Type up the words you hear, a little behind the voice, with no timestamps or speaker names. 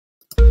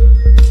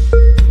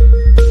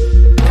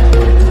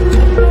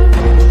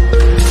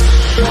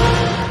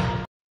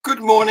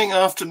morning,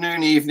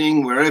 afternoon,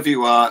 evening, wherever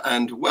you are,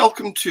 and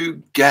welcome to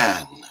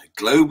GAN,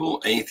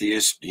 Global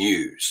Atheist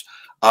News,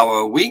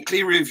 our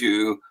weekly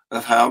review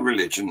of how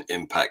religion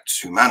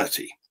impacts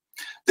humanity.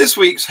 This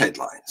week's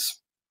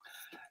headlines.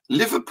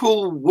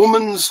 Liverpool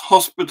Women's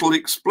Hospital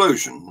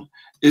explosion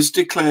is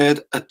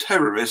declared a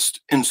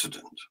terrorist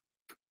incident.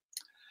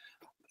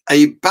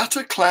 A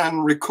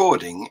Bataclan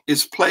recording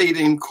is played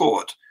in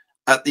court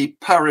at the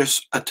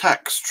Paris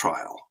attacks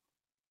trial.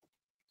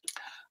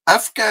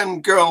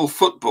 Afghan girl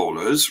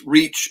footballers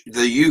reach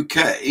the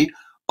UK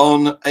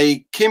on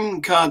a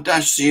Kim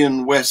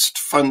Kardashian-West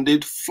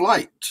funded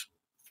flight.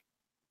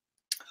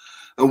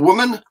 A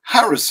woman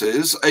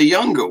harasses a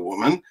younger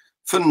woman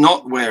for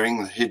not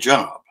wearing the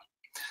hijab.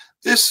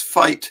 This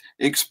fight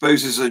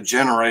exposes a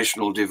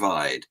generational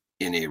divide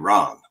in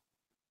Iran.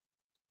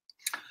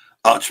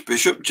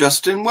 Archbishop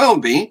Justin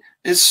Welby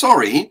is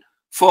sorry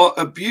for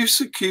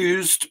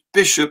abuse-accused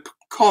bishop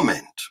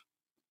comment.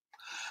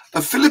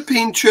 A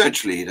Philippine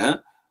church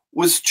leader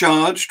was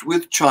charged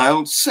with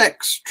child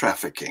sex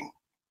trafficking.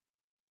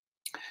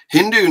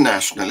 Hindu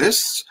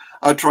nationalists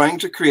are trying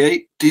to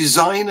create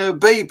designer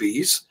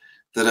babies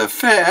that are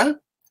fair,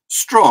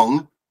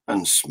 strong,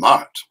 and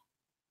smart.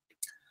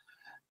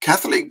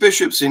 Catholic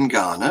bishops in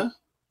Ghana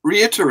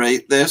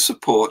reiterate their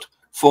support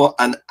for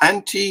an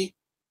anti-LGBT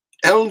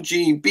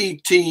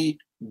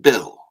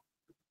bill.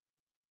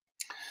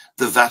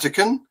 The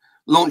Vatican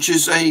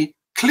launches a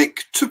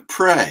click to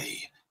pray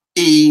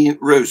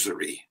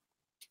e-rosary.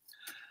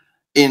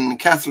 In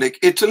Catholic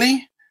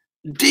Italy,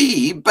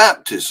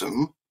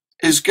 de-baptism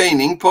is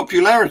gaining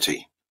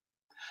popularity.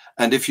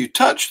 And if you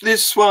touch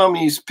this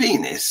Swami's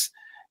penis,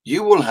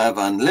 you will have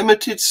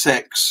unlimited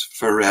sex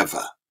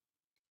forever.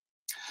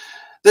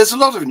 There's a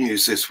lot of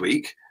news this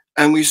week,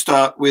 and we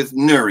start with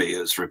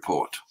Nuria's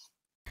report.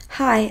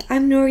 Hi,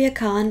 I'm Nuria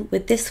Khan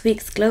with this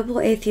week's Global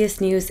Atheist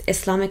News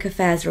Islamic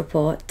Affairs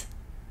report.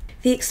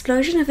 The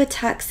explosion of a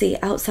taxi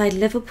outside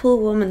Liverpool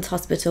Women's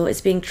Hospital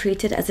is being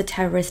treated as a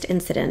terrorist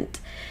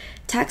incident.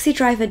 Taxi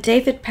driver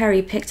David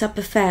Perry picked up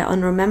a fare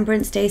on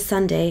Remembrance Day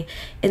Sunday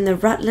in the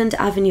Rutland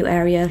Avenue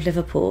area of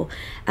Liverpool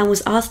and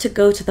was asked to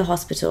go to the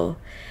hospital.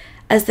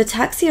 As the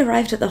taxi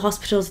arrived at the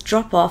hospital's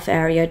drop-off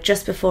area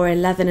just before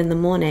 11 in the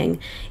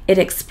morning, it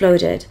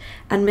exploded,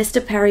 and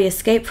Mr. Perry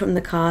escaped from the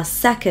car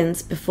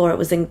seconds before it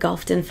was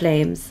engulfed in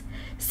flames.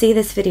 See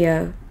this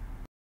video.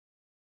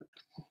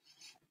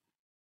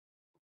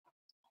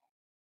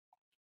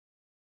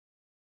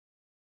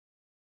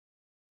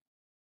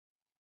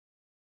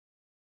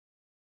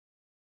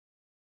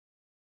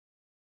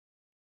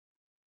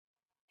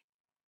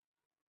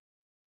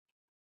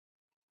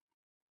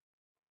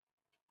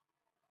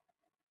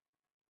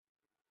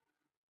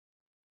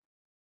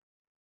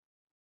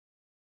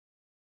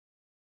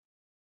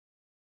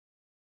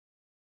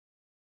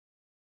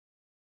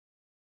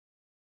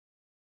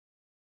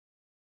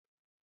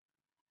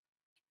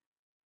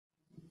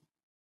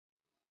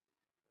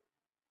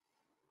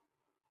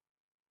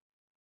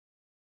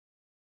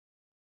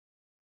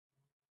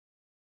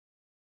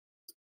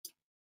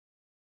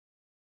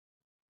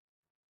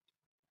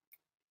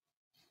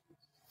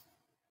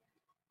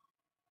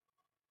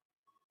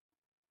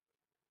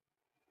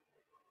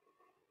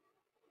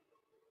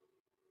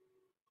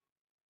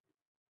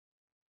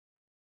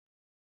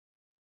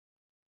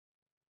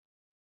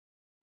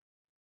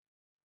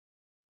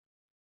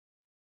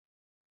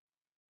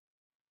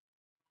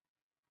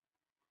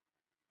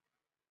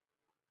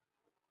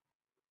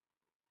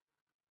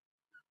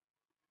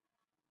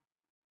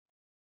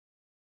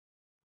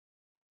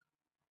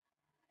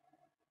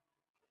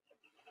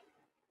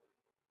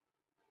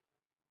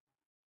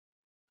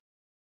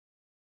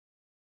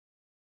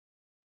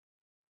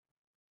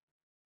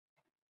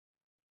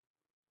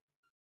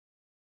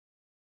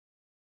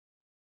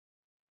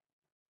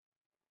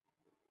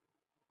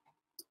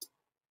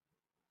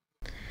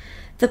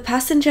 The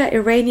passenger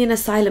Iranian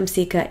asylum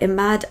seeker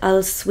Imad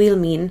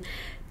al-Swilmin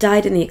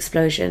died in the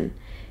explosion.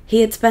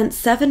 He had spent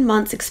 7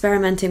 months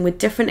experimenting with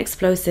different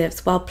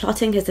explosives while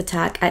plotting his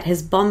attack at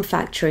his bomb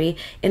factory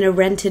in a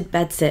rented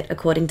bedsit,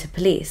 according to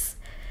police.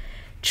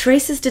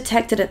 Traces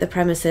detected at the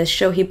premises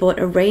show he bought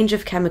a range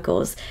of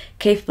chemicals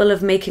capable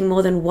of making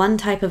more than one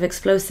type of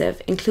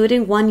explosive,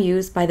 including one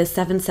used by the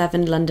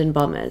 7/7 London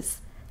bombers.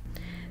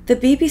 The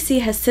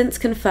BBC has since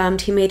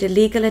confirmed he made a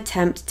legal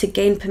attempt to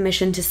gain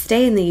permission to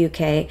stay in the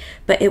UK,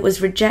 but it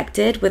was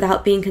rejected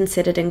without being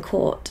considered in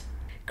court.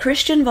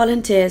 Christian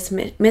volunteers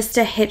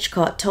Mr.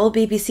 Hitchcott told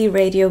BBC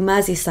Radio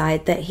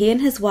Merseyside that he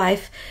and his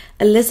wife,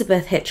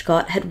 Elizabeth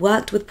Hitchcott, had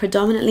worked with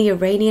predominantly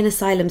Iranian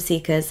asylum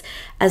seekers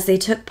as they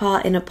took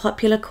part in a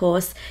popular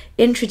course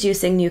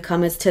introducing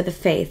newcomers to the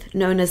faith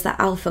known as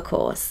the Alpha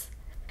Course.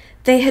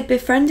 They had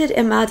befriended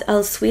Imad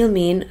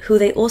al-Swilmin, who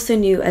they also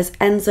knew as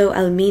Enzo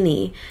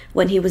Elmini,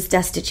 when he was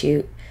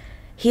destitute.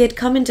 He had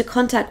come into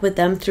contact with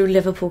them through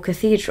Liverpool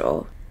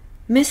Cathedral.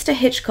 Mr.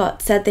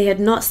 Hitchcott said they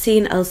had not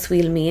seen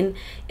al-Swilmin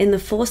in the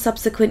 4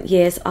 subsequent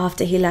years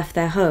after he left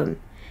their home.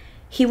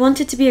 He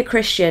wanted to be a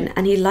Christian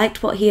and he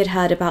liked what he had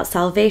heard about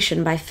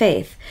salvation by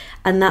faith,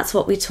 and that's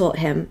what we taught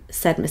him,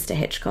 said Mr.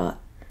 Hitchcott.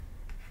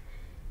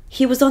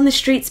 He was on the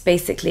streets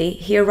basically.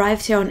 He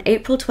arrived here on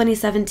April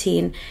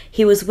 2017.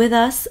 He was with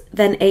us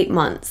then 8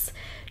 months.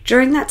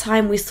 During that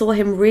time, we saw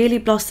him really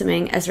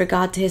blossoming as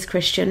regard to his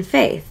Christian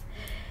faith.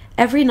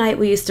 Every night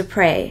we used to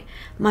pray.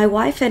 My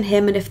wife and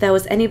him, and if there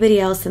was anybody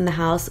else in the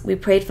house, we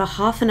prayed for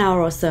half an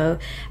hour or so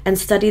and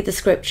studied the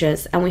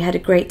scriptures, and we had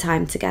a great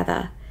time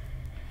together.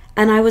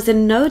 And I was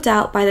in no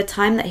doubt by the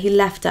time that he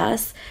left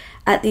us,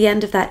 at the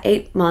end of that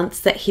 8 months,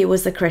 that he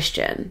was a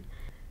Christian.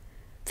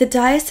 The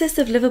Diocese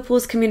of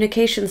Liverpool's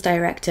communications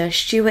director,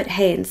 Stuart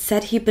Haynes,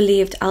 said he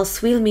believed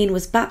Al-Swilmeen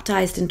was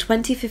baptised in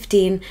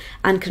 2015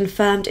 and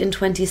confirmed in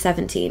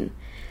 2017.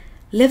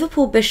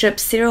 Liverpool Bishop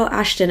Cyril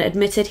Ashton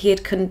admitted he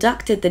had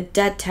conducted the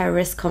dead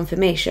terrorist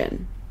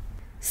confirmation.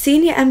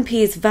 Senior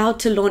MPs vowed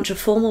to launch a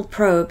formal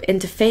probe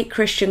into fake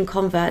Christian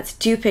converts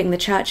duping the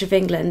Church of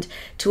England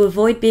to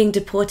avoid being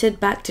deported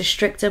back to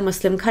stricter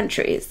Muslim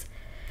countries.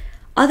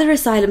 Other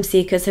asylum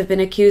seekers have been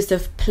accused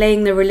of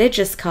playing the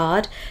religious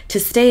card to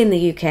stay in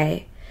the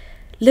UK.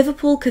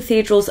 Liverpool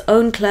Cathedral's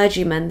own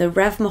clergyman, the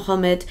Rev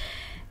Mohammed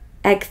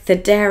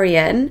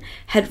Egthedarian,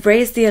 had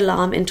raised the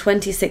alarm in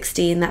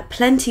 2016 that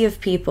plenty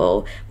of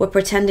people were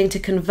pretending to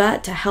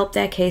convert to help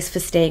their case for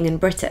staying in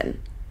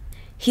Britain.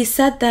 He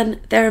said then,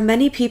 "There are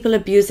many people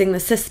abusing the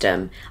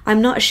system.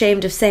 I'm not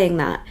ashamed of saying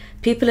that.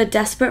 People are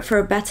desperate for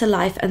a better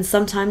life and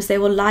sometimes they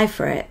will lie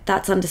for it.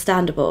 That's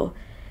understandable."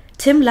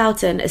 Tim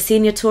Loughton, a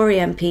senior Tory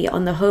MP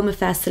on the Home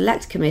Affairs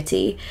Select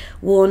Committee,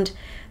 warned,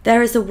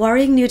 "There is a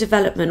worrying new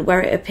development where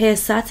it appears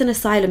certain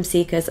asylum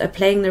seekers are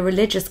playing the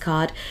religious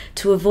card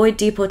to avoid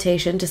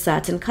deportation to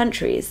certain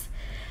countries."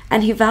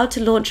 And he vowed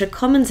to launch a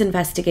Commons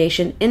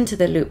investigation into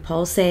the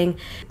loophole, saying,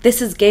 "This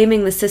is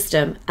gaming the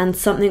system and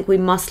something we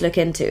must look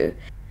into."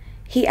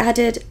 He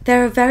added,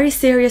 "There are very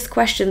serious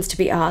questions to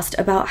be asked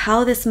about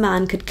how this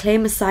man could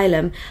claim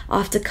asylum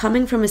after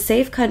coming from a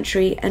safe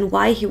country and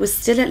why he was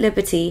still at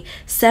liberty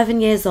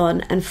 7 years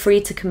on and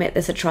free to commit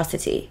this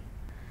atrocity."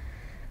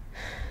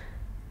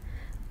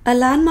 A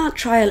landmark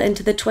trial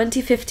into the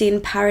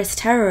 2015 Paris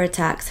terror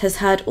attacks has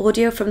heard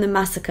audio from the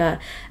massacre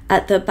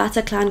at the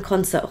Bataclan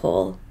concert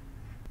hall.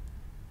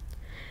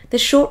 The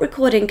short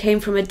recording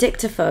came from a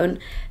dictaphone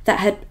that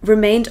had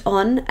remained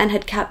on and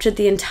had captured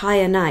the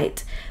entire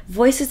night.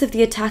 Voices of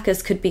the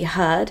attackers could be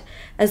heard,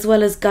 as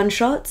well as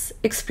gunshots,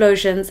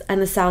 explosions, and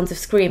the sounds of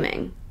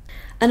screaming.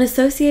 An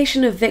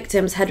association of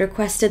victims had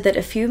requested that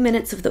a few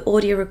minutes of the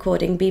audio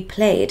recording be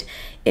played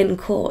in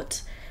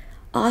court.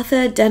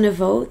 Arthur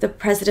Denevaux, the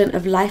president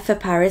of Life for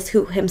Paris,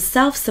 who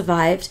himself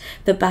survived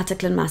the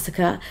Bataclan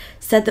massacre,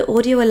 said the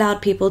audio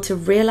allowed people to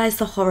realize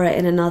the horror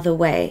in another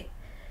way.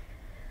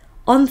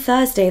 On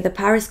Thursday, the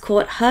Paris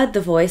court heard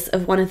the voice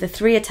of one of the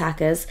 3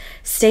 attackers,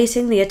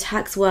 stating the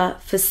attacks were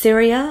for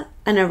Syria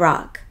and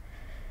Iraq,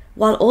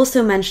 while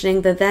also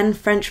mentioning the then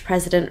French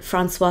president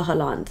François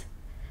Hollande.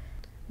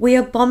 "We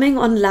are bombing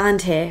on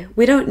land here.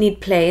 We don't need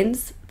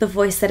planes," the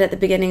voice said at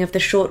the beginning of the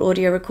short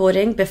audio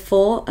recording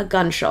before a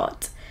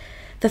gunshot.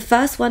 "The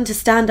first one to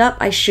stand up,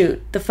 I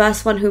shoot. The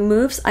first one who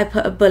moves, I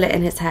put a bullet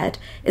in his head.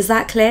 Is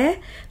that clear?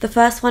 The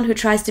first one who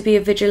tries to be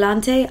a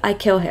vigilante, I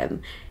kill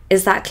him.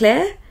 Is that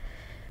clear?"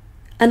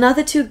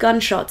 Another 2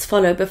 gunshots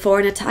follow before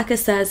an attacker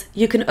says,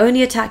 "You can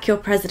only attack your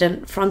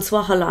president,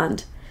 François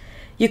Hollande.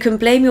 You can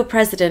blame your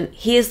president.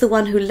 He is the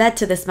one who led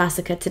to this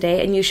massacre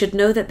today, and you should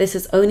know that this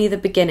is only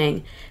the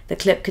beginning." The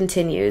clip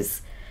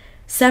continues.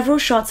 Several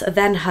shots are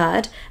then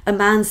heard, a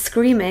man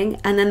screaming,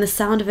 and then the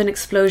sound of an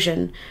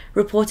explosion,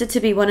 reported to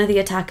be one of the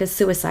attacker's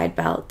suicide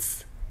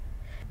belts.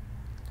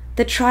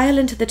 The trial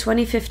into the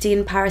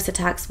 2015 Paris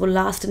attacks will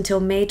last until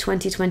May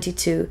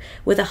 2022,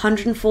 with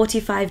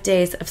 145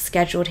 days of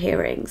scheduled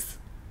hearings.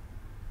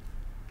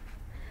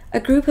 A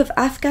group of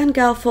Afghan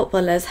girl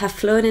footballers have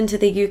flown into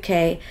the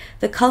UK,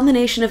 the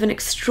culmination of an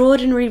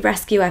extraordinary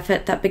rescue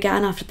effort that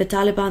began after the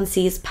Taliban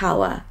seized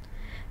power.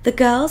 The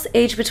girls,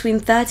 aged between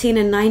 13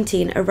 and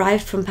 19,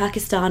 arrived from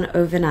Pakistan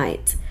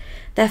overnight.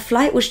 Their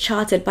flight was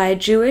chartered by a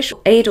Jewish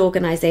aid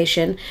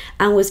organization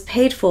and was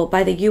paid for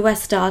by the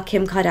US star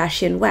Kim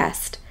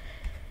Kardashian-West.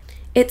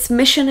 "It's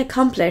mission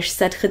accomplished,"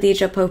 said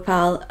Khadija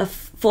Popal, a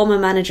former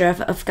manager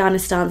of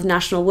Afghanistan's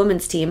national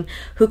women's team,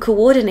 who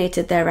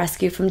coordinated their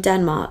rescue from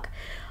Denmark.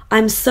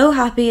 "I'm so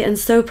happy and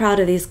so proud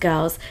of these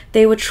girls.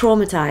 They were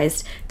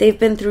traumatized. They've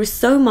been through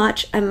so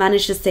much and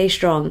managed to stay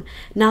strong.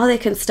 Now they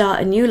can start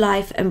a new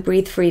life and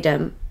breathe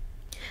freedom."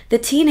 The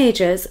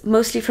teenagers,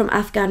 mostly from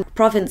Afghan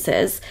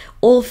provinces,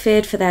 all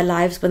feared for their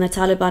lives when the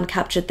Taliban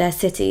captured their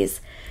cities.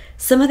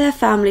 Some of their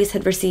families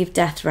had received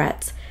death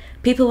threats.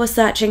 People were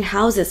searching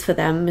houses for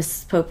them,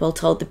 Mrs. Popal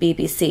told the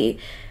BBC.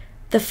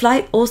 The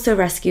flight also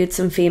rescued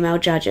some female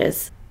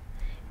judges.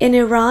 In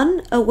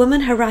Iran, a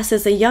woman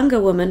harasses a younger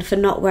woman for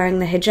not wearing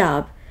the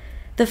hijab.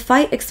 The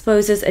fight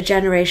exposes a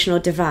generational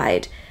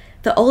divide.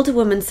 The older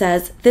woman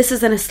says, "This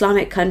is an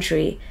Islamic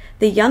country."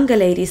 The younger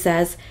lady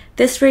says,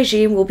 "This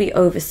regime will be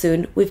over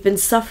soon. We've been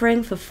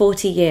suffering for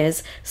 40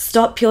 years.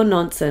 Stop your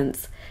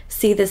nonsense."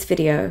 See this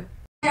video.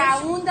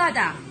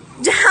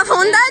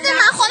 جوون دادیم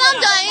من خودم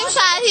داییم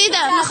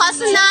شهیده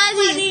میخواست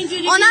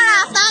ندیم اونا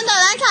رفتن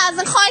دادن که از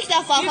این خاک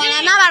دفاع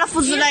کنن نه برای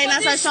فضولایی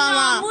مثل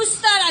شما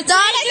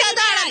داره که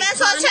داره به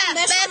تو چه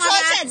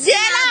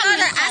دلم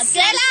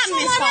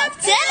میخواد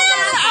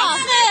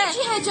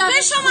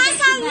به شما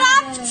اصلا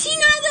ربطی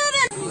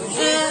نداره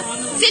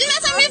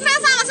فیلمتون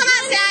میفرستم مثلا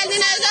مسیح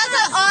الدینجات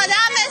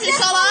آدم مثل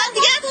شما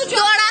دیگه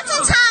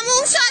دورتون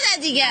تموم شده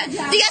دیگه 40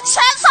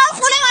 سال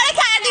خونه ماره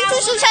کردیم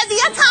توشون شد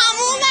دیگه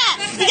تمومه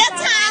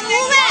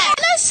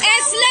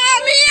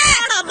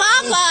اسلامیه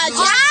بابا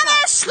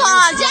جمعش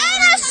کن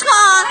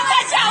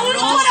جوون تو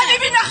رو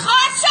ببینه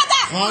خواهد شده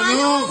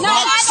خانوم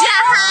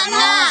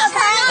جهنم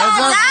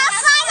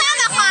دست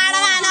نزنه خواهر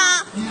منو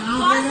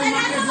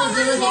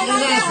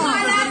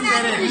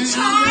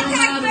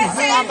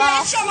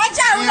شما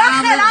جوونا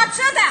خراب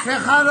شده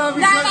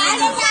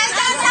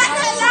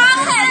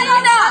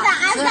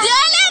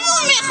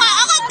دلمون میخواد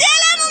آقا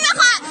دلمون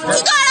میخواد تو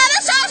دارم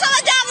شما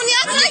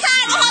جوونیاتون رو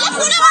کرده حالا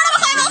خونه ما رو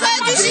میخوایم بخواهی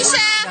تو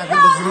شیشه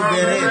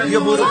بیا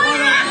برو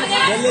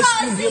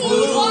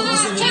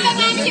چه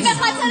بگم که به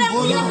خاطر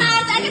اون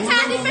مرد اگه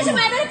تحریف بشه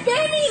باید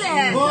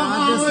بمیره.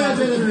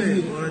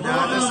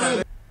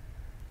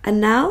 And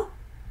now,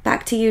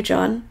 back to you,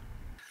 John.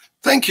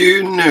 Thank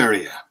you,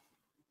 Nuria.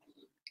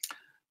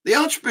 The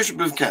Archbishop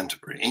of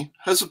Canterbury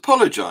has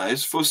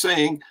apologised for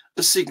saying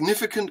a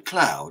significant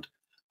cloud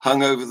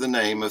hung over the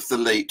name of the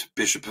late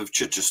Bishop of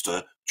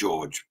Chichester,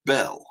 George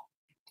Bell.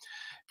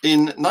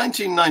 In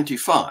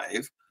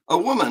 1995, a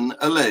woman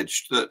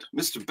alleged that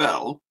Mr.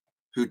 Bell,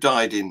 who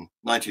died in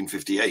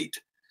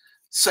 1958,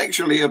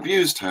 sexually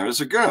abused her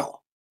as a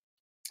girl.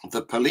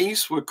 The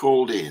police were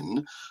called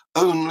in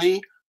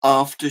only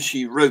after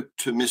she wrote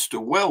to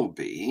Mr.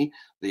 Welby,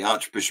 the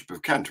Archbishop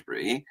of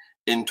Canterbury,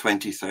 in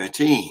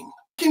 2013.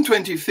 In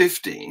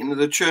 2015,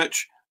 the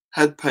church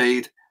had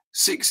paid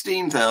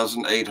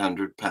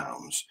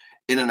 £16,800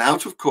 in an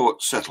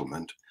out-of-court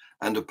settlement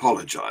and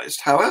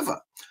apologised. However,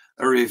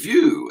 a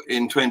review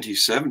in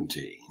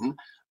 2017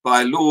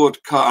 by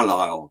Lord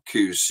Carlisle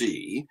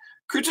QC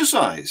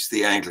criticised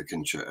the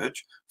Anglican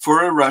Church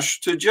for a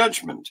rush to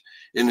judgment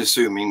in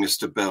assuming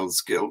Mr.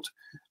 Bell's guilt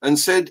and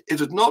said it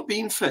had not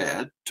been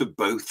fair to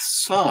both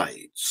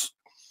sides.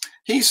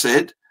 He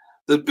said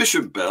that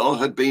Bishop Bell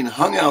had been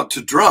hung out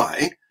to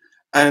dry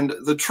and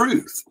the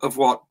truth of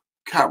what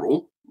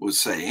Carol was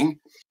saying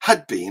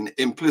had been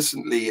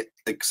implicitly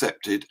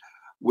accepted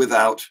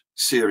without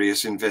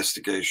serious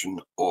investigation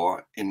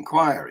or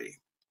inquiry.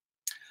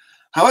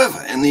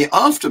 However, in the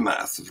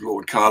aftermath of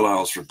Lord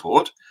Carlisle's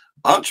report,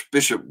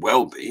 Archbishop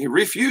Welby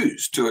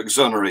refused to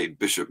exonerate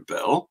Bishop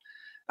Bell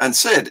and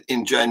said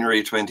in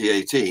January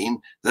 2018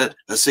 that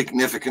a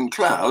significant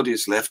cloud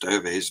is left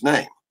over his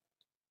name.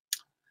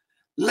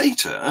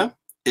 Later,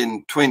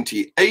 in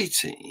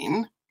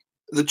 2018,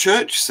 the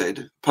church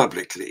said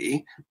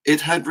publicly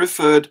it had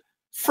referred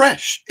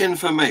fresh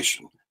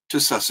information to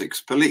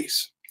Sussex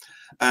police,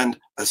 and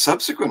a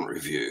subsequent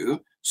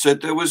review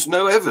said there was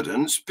no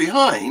evidence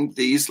behind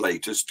these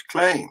latest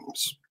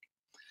claims.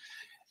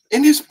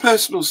 In his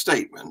personal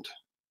statement,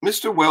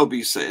 Mr.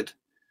 Welby said,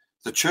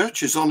 "The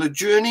church is on a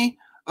journey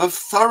of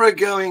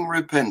thoroughgoing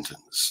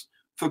repentance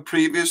for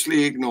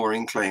previously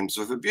ignoring claims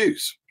of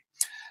abuse.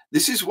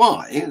 This is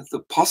why the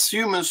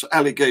posthumous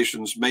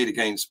allegations made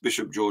against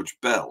Bishop George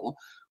Bell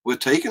were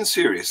taken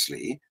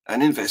seriously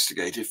and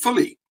investigated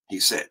fully," he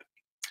said.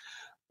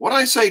 "What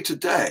I say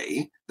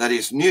today that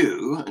is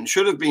new and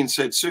should have been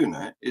said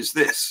sooner is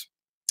this.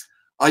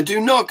 I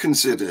do not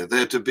consider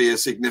there to be a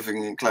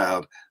significant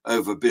cloud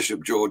over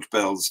Bishop George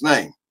Bell's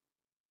name.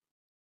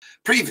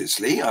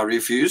 Previously, I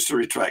refused to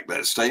retract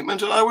that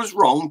statement, and I was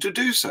wrong to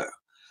do so.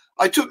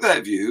 I took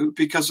that view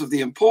because of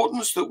the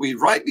importance that we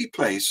rightly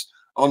place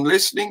on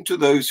listening to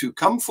those who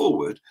come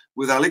forward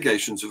with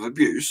allegations of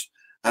abuse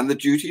and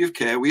the duty of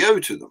care we owe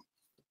to them.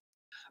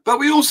 But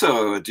we also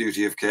owe a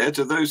duty of care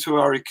to those who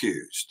are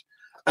accused,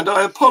 and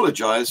I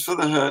apologize for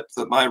the hurt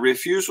that my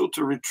refusal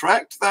to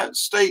retract that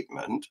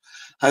statement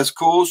has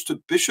caused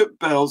to Bishop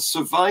Bell's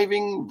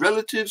surviving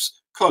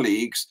relatives,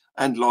 colleagues,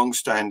 and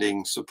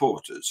long-standing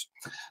supporters.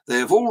 They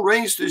have all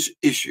raised this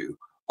issue,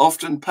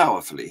 often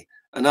powerfully,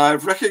 and I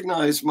have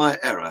recognized my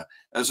error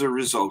as a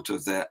result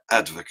of their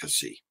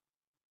advocacy."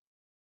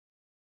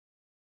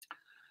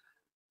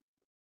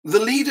 The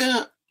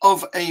leader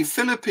of a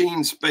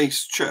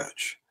Philippines-based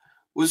church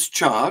was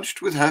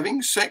charged with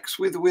having sex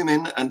with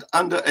women and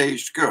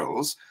underage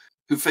girls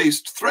who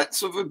faced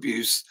threats of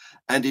abuse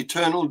and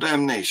eternal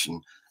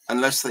damnation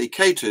unless they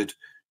catered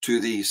to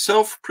the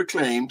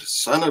self-proclaimed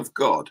Son of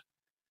God,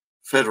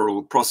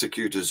 federal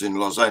prosecutors in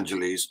Los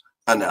Angeles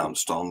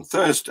announced on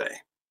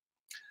Thursday.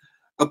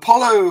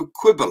 Apollo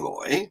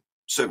Quibeloy,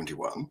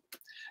 71,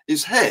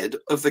 is head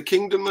of the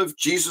Kingdom of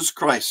Jesus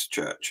Christ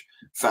Church,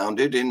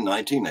 founded in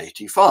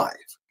 1985.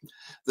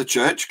 The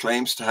church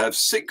claims to have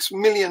 6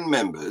 million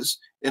members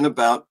in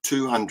about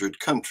 200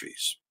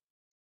 countries.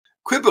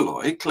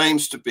 Quibeloy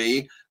claims to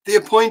be the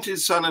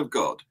appointed Son of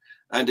God,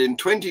 and in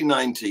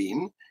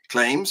 2019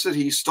 claims that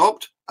he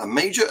stopped a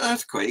major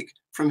earthquake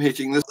from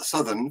hitting the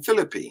southern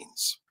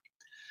Philippines.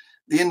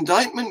 The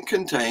indictment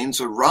contains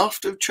a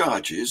raft of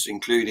charges,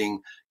 including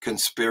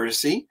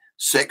conspiracy,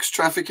 sex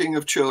trafficking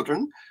of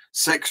children,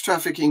 sex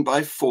trafficking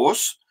by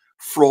force,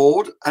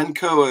 fraud and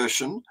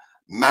coercion,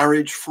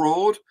 marriage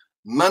fraud,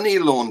 money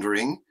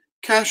laundering,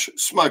 cash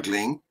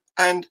smuggling,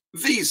 and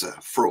visa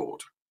fraud.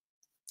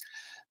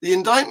 The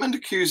indictment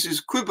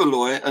accuses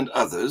Quibeloy and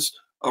others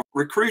of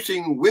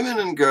recruiting women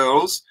and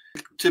girls,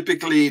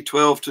 typically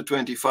 12 to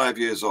 25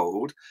 years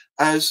old,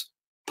 as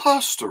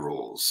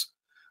pastorals,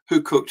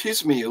 who cooked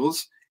his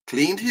meals,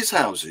 cleaned his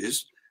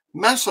houses,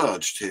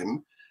 massaged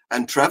him,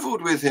 and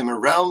traveled with him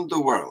around the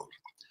world.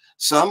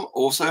 Some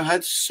also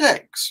had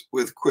sex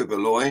with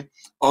Quibeloy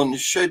on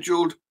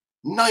scheduled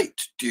night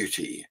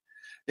duty,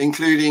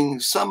 including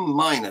some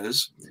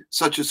minors,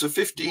 such as a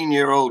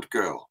 15-year-old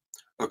girl,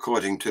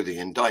 according to the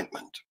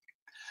indictment.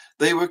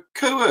 They were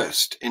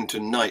coerced into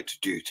night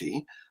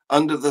duty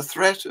under the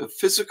threat of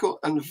physical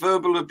and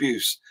verbal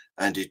abuse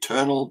and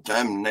eternal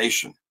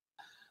damnation.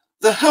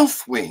 The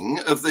health wing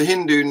of the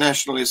Hindu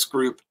nationalist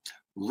group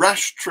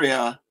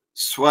Rashtriya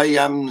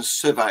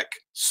Swayamsevak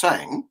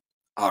Sangh,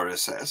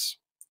 RSS,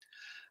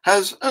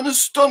 has an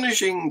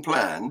astonishing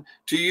plan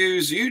to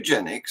use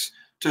eugenics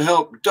to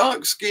help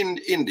dark-skinned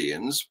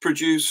Indians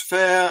produce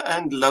fair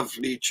and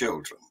lovely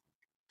children.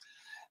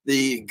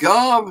 The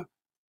Garb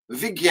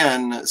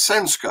Vigyan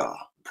Sanskar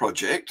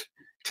project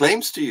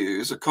claims to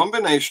use a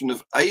combination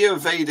of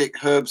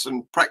Ayurvedic herbs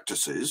and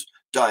practices,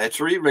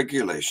 dietary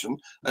regulation,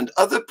 and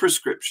other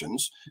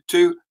prescriptions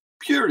to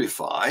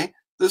purify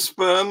the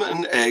sperm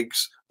and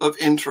eggs of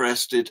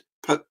interested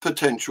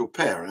potential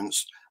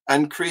parents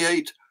and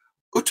create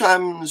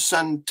Uttam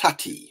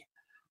Santati,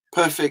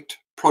 perfect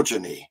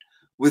progeny,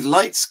 with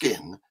light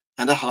skin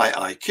and a high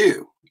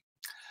IQ.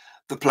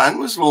 The plan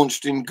was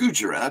launched in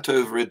Gujarat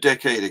over a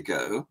decade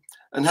ago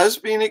and has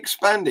been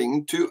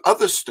expanding to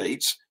other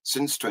states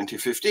since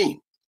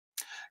 2015.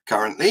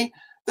 Currently,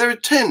 there are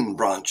 10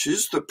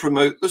 branches that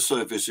promote the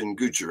service in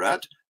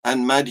Gujarat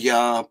and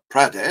Madhya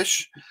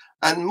Pradesh,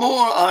 and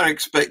more are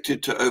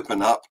expected to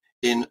open up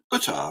in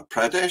Uttar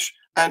Pradesh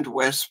and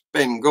West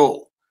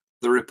Bengal,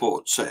 the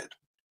report said.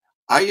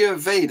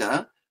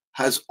 Ayurveda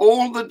has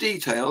all the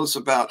details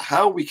about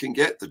how we can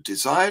get the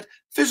desired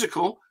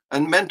physical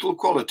and mental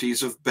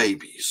qualities of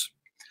babies.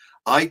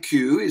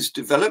 IQ is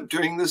developed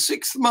during the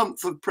 6th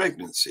month of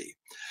pregnancy.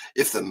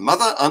 If the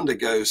mother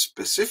undergoes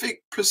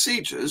specific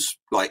procedures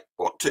like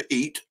what to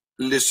eat,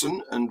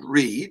 listen, and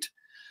read,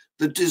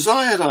 the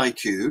desired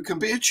IQ can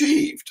be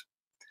achieved.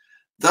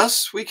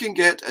 Thus, we can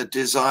get a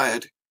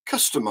desired,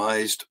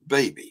 customized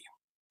baby.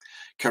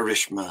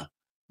 Karishma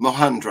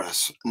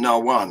Mohandras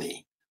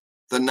Nawani,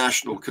 the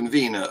national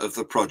convener of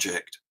the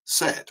project,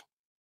 said.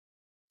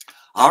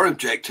 Our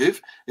objective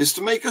is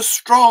to make a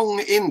strong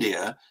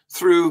India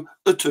through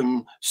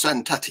Uttam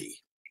Santati.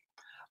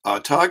 Our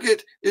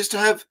target is to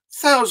have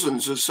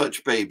thousands of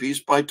such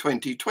babies by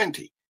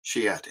 2020,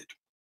 she added.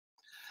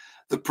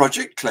 The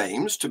project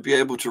claims to be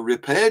able to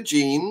repair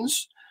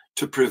genes,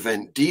 to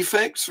prevent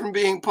defects from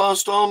being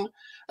passed on,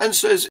 and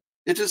says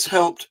it has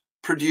helped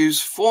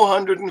produce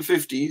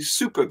 450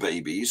 super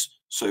babies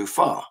so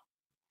far.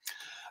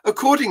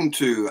 According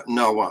to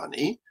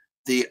Nawani,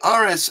 the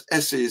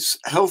RSS's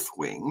health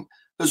wing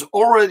has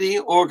already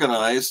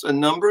organized a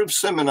number of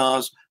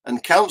seminars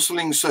and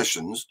counseling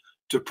sessions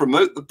to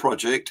promote the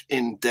project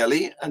in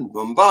Delhi and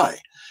Mumbai,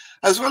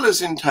 as well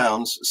as in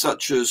towns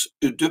such as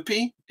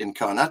Udupi in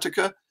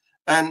Karnataka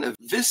and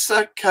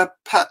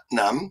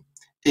Visakhapatnam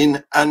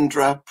in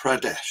Andhra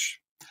Pradesh.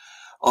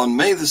 On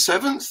May the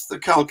 7th, the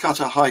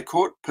Calcutta High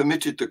Court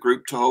permitted the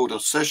group to hold a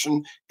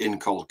session in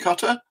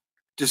Kolkata,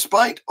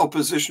 despite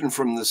opposition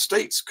from the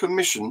state's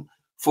Commission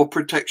for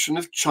Protection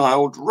of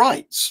Child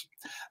Rights,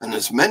 and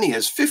as many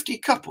as 50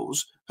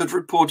 couples had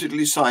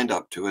reportedly signed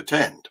up to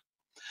attend.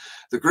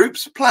 The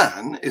group's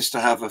plan is to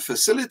have a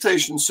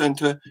facilitation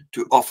centre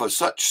to offer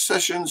such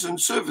sessions and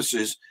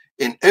services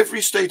in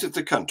every state of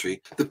the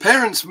country. The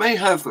parents may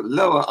have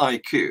lower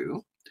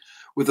IQ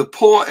with a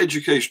poor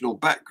educational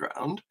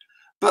background,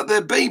 but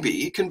their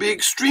baby can be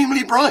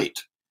extremely bright.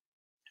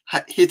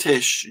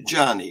 Hitesh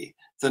Jani,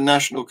 the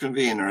national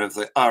convener of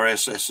the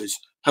RSS's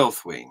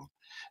health wing,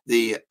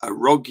 the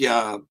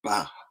Arogya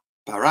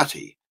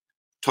Bharati,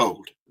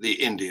 told the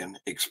Indian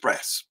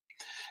Express.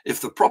 If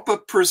the proper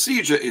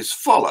procedure is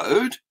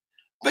followed,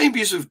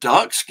 babies of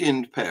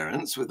dark-skinned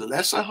parents with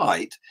lesser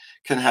height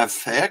can have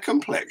fair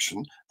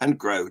complexion and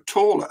grow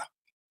taller.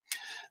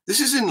 This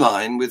is in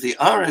line with the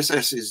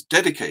RSS's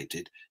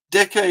dedicated,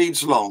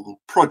 decades-long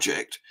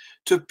project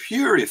to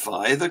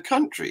purify the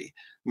country,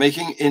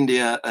 making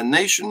India a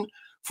nation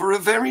for a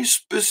very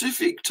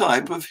specific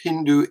type of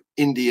Hindu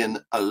Indian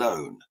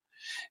alone.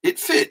 It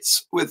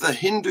fits with the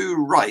Hindu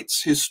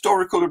right's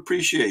historical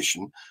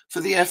appreciation for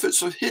the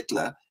efforts of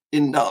Hitler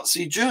in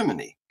Nazi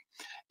Germany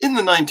in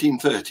the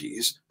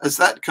 1930s, as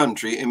that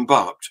country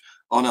embarked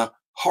on a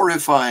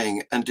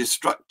horrifying and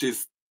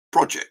destructive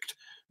project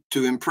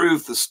to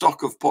improve the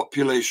stock of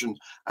population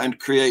and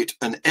create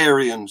an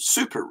Aryan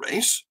super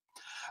race.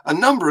 A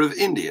number of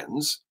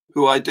Indians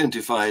who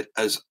identified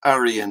as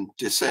Aryan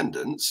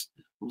descendants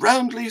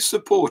roundly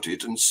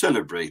supported and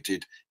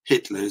celebrated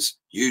Hitler's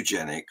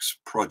eugenics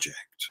project.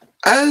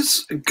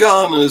 As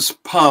Ghana's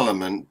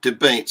parliament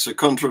debates a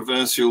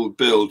controversial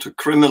bill to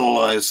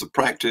criminalize the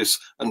practice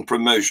and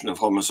promotion of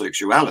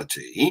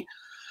homosexuality,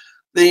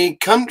 the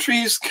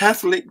country's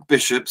Catholic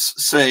bishops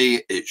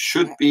say it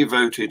should be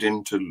voted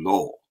into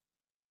law.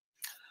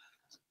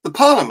 The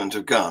Parliament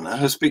of Ghana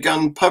has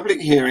begun public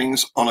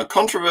hearings on a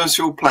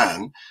controversial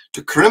plan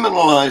to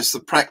criminalize the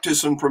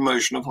practice and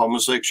promotion of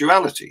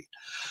homosexuality,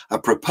 a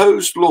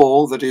proposed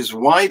law that is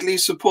widely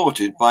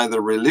supported by the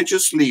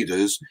religious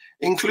leaders,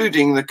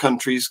 including the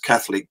country's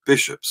Catholic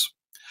bishops.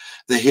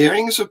 The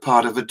hearings are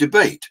part of a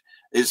debate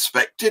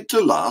expected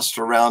to last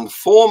around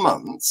 4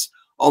 months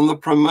on the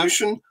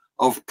promotion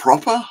of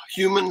proper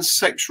human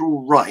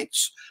sexual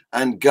rights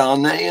and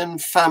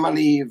Ghanaian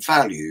family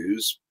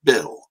values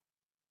bill.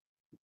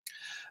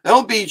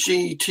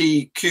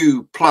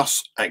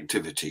 LGBTQ+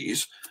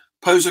 activities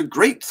pose a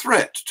great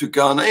threat to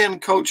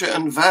Ghanaian culture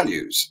and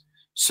values,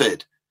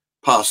 said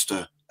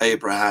Pastor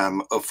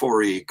Abraham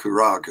Ofori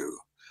Kuragu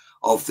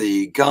of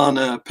the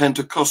Ghana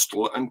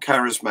Pentecostal and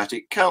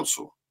Charismatic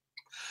Council.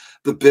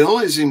 The bill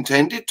is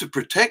intended to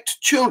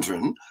protect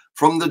children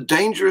from the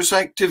dangerous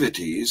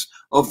activities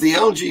of the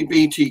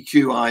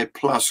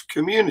LGBTQI+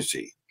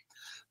 community.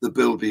 The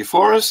bill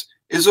before us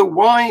is a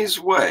wise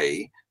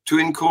way to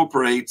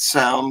incorporate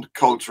sound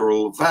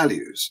cultural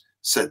values,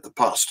 said the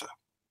pastor.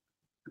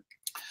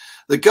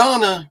 The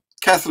Ghana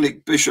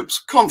Catholic Bishops'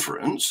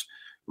 Conference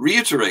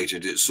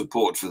reiterated its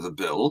support for the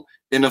bill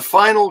in a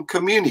final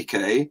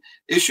communique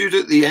issued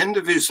at the end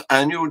of its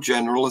annual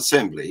General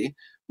Assembly,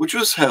 which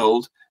was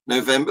held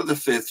November the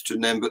 5th to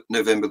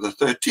November the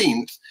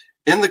 13th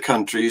in the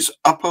country's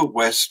Upper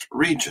West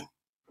region.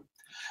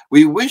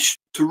 We wish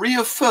to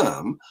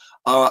reaffirm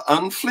our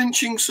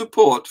unflinching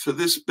support for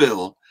this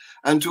bill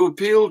and to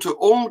appeal to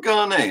all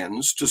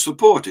Ghanaians to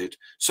support it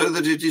so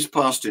that it is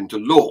passed into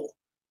law,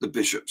 the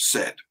bishop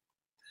said.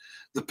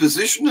 The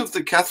position of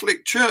the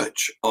Catholic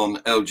Church on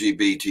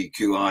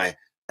LGBTQIA+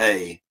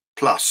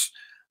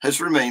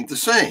 has remained the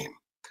same,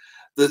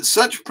 that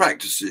such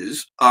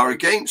practices are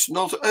against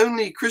not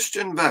only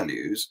Christian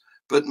values,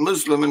 but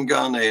Muslim and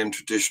Ghanaian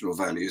traditional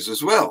values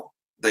as well,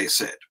 they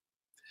said.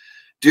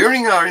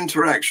 During our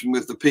interaction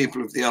with the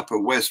people of the Upper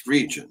West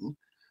region,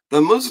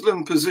 the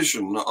Muslim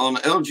position on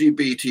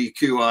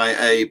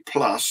LGBTQIA+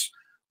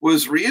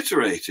 was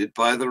reiterated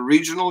by the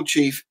regional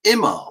chief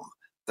imam,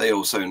 they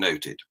also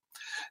noted.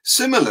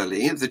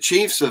 Similarly, the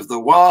chiefs of the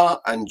Wa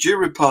and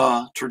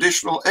Jiripa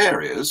traditional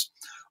areas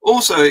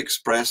also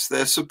expressed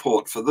their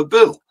support for the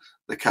bill,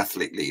 the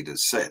Catholic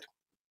leaders said.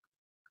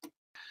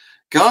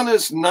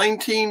 Ghana's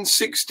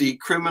 1960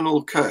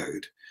 criminal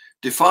code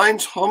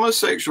defines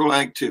homosexual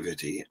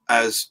activity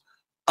as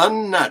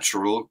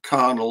unnatural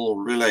carnal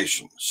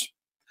relations,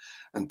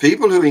 and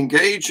people who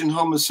engage in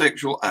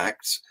homosexual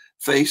acts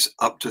face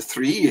up to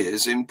 3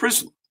 years in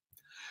prison.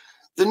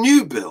 The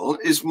new bill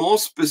is more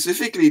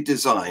specifically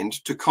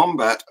designed to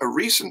combat a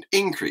recent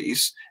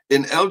increase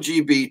in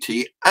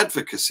LGBT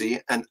advocacy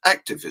and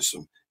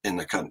activism in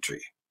the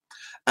country.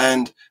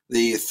 And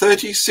the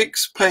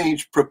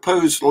 36-page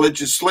proposed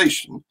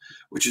legislation,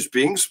 which is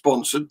being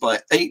sponsored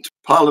by 8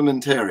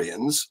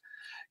 parliamentarians,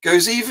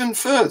 goes even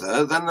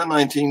further than the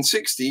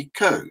 1960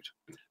 code.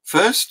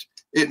 First,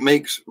 it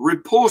makes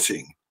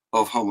reporting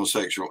of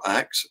homosexual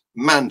acts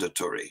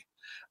mandatory.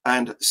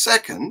 And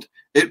second,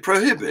 it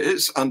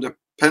prohibits, under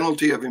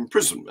penalty of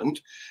imprisonment,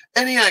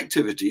 any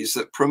activities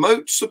that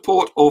promote,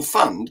 support, or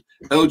fund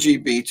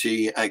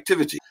LGBT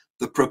activity.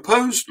 The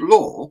proposed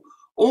law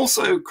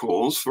also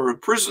calls for a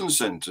prison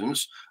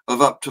sentence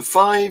of up to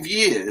 5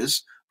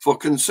 years for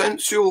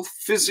consensual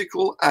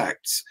physical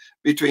acts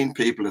between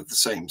people of the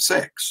same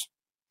sex.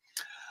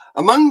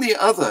 Among the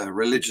other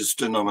religious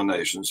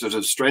denominations that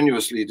have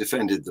strenuously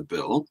defended the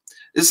bill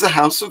is the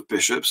House of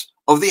Bishops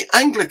of the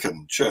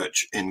Anglican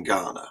Church in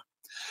Ghana.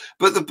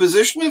 But the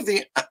position of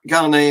the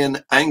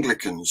Ghanaian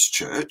Anglicans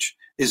Church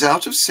is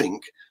out of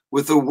sync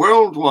with the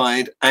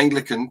worldwide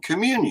Anglican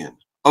Communion,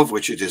 of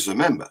which it is a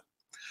member.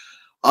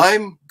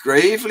 I'm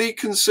gravely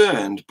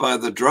concerned by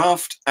the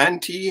draft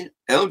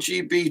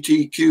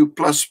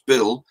anti-LGBTQ+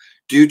 bill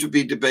due to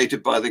be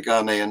debated by the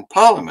Ghanaian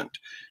Parliament,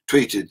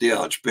 tweeted the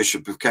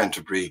Archbishop of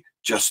Canterbury,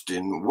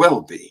 Justin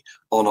Welby,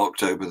 on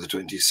October the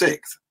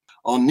 26th.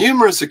 On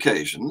numerous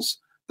occasions,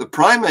 the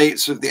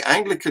primates of the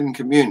Anglican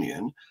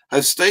Communion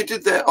have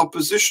stated their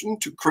opposition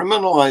to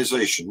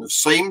criminalization of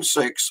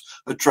same-sex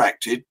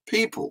attracted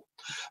people,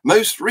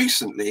 most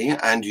recently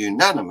and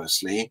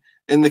unanimously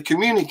in the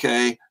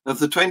communique of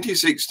the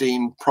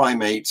 2016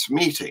 primates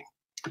meeting.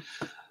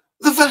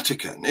 The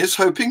Vatican is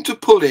hoping to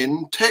pull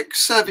in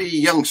tech-savvy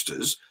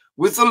youngsters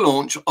with the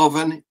launch of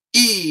an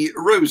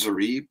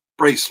e-rosary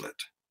bracelet.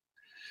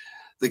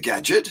 The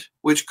gadget,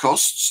 which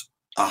costs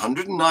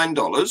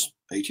 $109,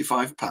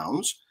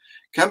 £85,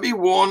 can be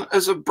worn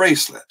as a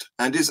bracelet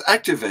and is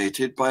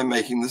activated by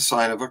making the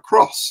sign of a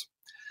cross.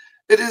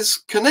 It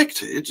is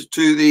connected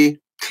to the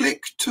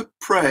Click to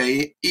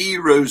Pray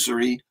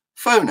e-rosary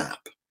phone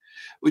app,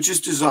 which is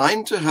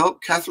designed to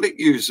help Catholic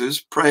users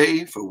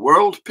pray for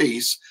world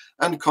peace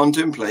and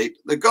contemplate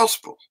the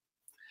gospel.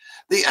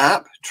 The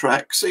app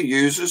tracks a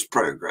user's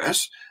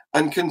progress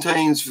and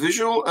contains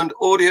visual and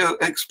audio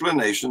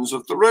explanations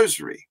of the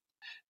rosary.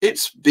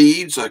 Its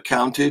beads are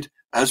counted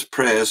as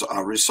prayers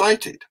are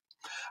recited,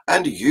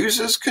 and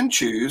users can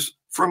choose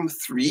from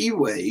 3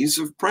 ways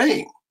of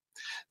praying.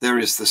 There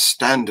is the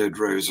standard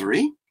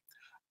rosary,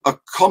 a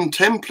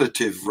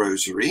contemplative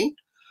rosary,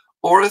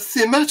 or a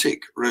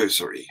thematic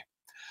rosary.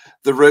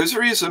 The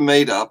rosaries are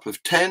made up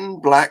of 10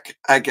 black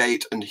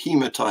agate and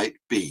hematite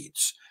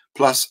beads,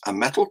 plus a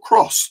metal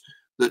cross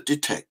that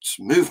detects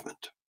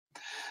movement.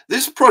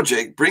 This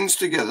project brings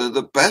together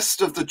the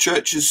best of the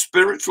Church's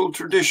spiritual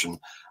tradition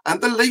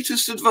and the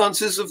latest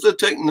advances of the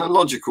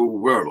technological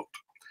world,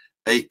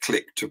 a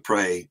Click to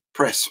Pray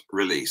press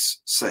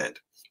release said.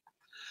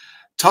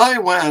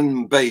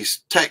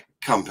 Taiwan-based tech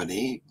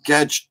company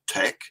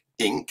Gadgetech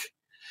Inc.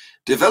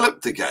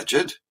 developed the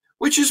gadget,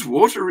 which is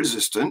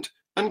water-resistant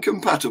and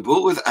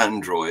compatible with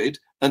Android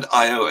and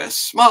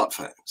iOS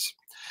smartphones.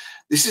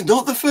 This is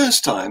not the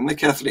first time the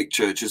Catholic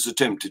Church has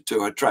attempted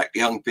to attract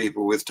young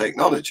people with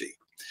technology.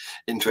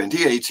 In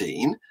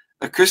 2018,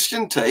 a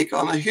Christian take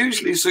on a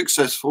hugely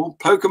successful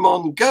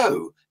Pokemon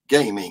Go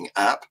gaming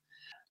app,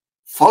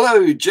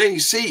 Follow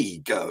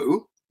JC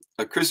Go,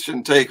 a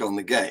Christian take on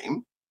the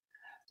game,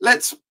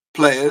 lets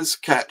players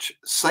catch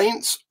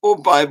saints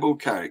or Bible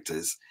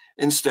characters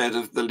instead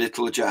of the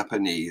little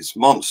Japanese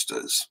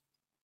monsters.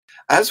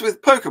 As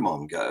with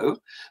Pokemon Go,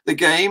 the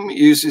game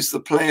uses the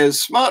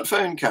player's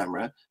smartphone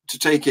camera to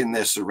take in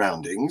their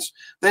surroundings,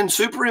 then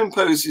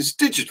superimposes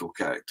digital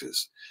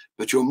characters,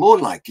 but you're more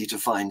likely to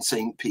find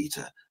St.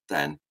 Peter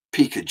than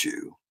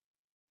Pikachu.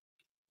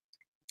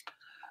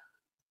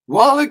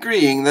 While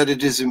agreeing that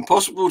it is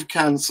impossible to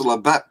cancel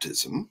a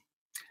baptism,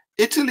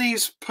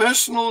 Italy's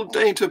Personal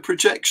Data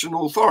Protection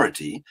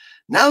Authority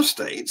now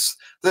states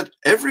that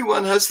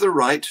everyone has the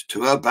right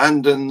to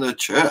abandon the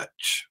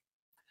church.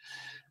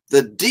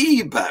 The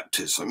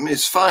de-baptism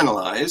is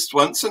finalized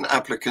once an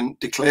applicant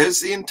declares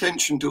the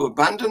intention to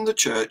abandon the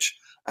church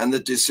and the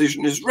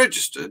decision is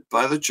registered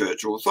by the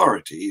church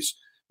authorities,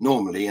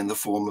 normally in the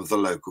form of the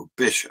local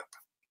bishop.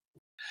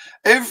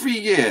 Every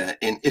year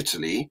in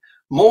Italy,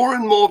 more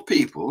and more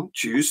people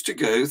choose to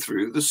go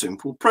through the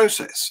simple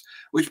process,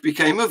 which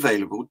became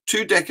available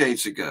 2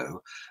 decades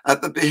ago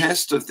at the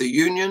behest of the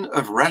Union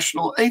of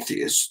Rational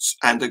Atheists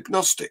and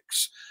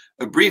Agnostics,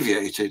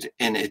 abbreviated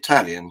in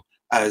Italian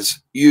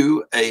as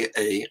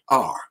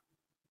UAAR.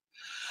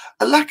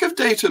 A lack of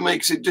data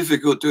makes it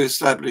difficult to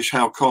establish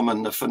how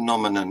common the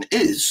phenomenon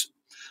is,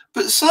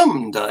 but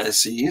some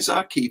dioceses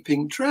are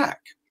keeping track.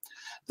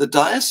 The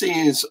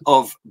Diocese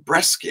of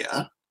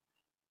Brescia,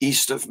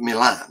 east of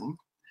Milan,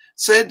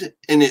 said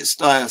in its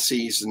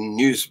diocesan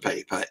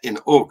newspaper in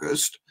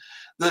August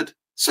that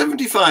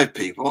 75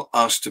 people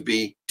asked to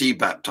be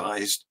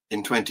debaptized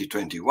in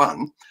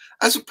 2021,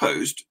 as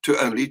opposed to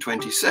only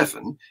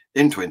 27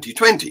 in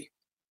 2020.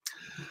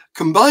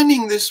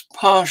 Combining this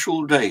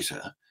partial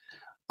data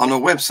on a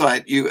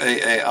website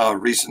UAAR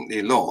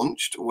recently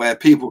launched, where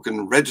people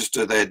can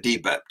register their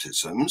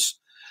debaptisms,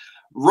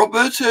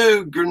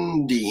 Roberto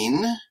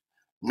Grundin,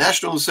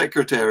 National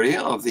Secretary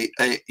of the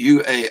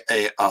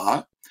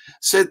UAAR,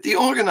 said the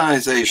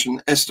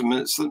organization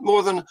estimates that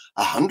more than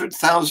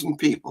 100,000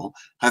 people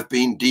have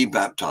been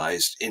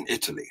debaptized in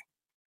Italy.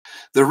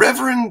 The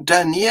Reverend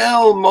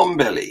Daniele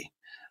Mombelli,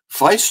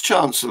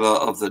 Vice-Chancellor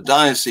of the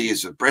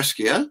Diocese of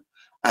Brescia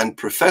and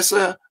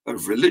Professor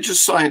of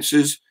Religious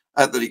Sciences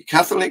at the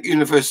Catholic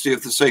University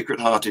of the Sacred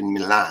Heart in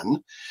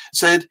Milan,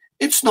 said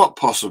it's not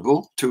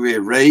possible to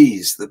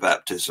erase the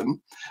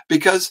baptism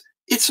because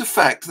it's a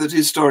fact that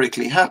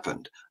historically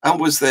happened and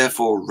was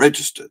therefore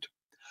registered.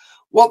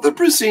 What the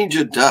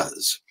procedure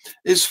does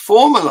is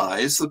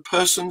formalize the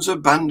person's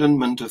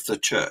abandonment of the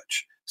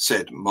church,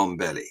 said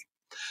Mombelli.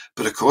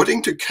 But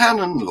according to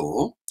canon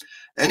law,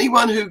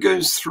 anyone who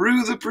goes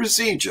through the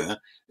procedure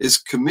is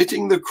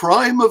committing the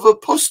crime of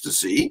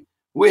apostasy,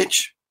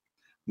 which,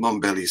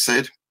 Mombelli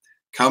said,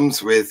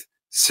 comes with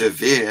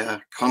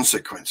severe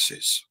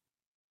consequences.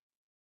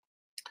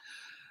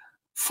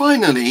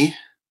 Finally,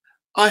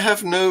 I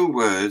have no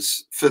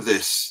words for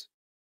this.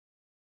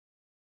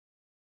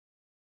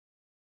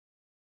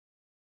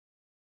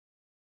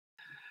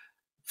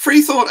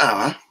 Free Thought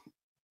Hour,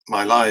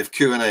 my live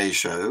Q&A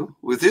show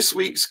with this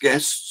week's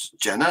guests,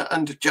 Jenna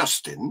and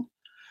Justin,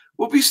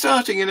 will be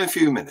starting in a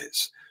few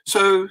minutes,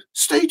 so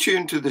stay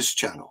tuned to this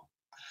channel.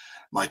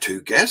 My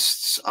 2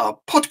 guests are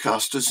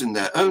podcasters in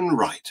their own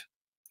right.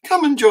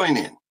 Come and join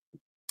in.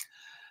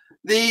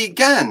 The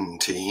GAN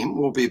team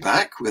will be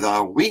back with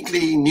our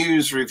weekly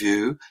news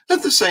review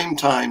at the same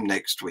time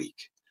next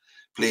week.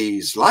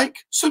 Please like,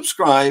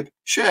 subscribe,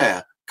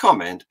 share,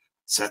 comment,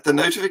 set the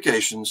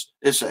notifications,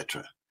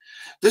 etc.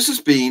 This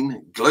has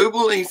been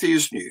Global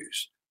Atheist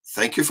News.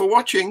 Thank you for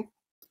watching.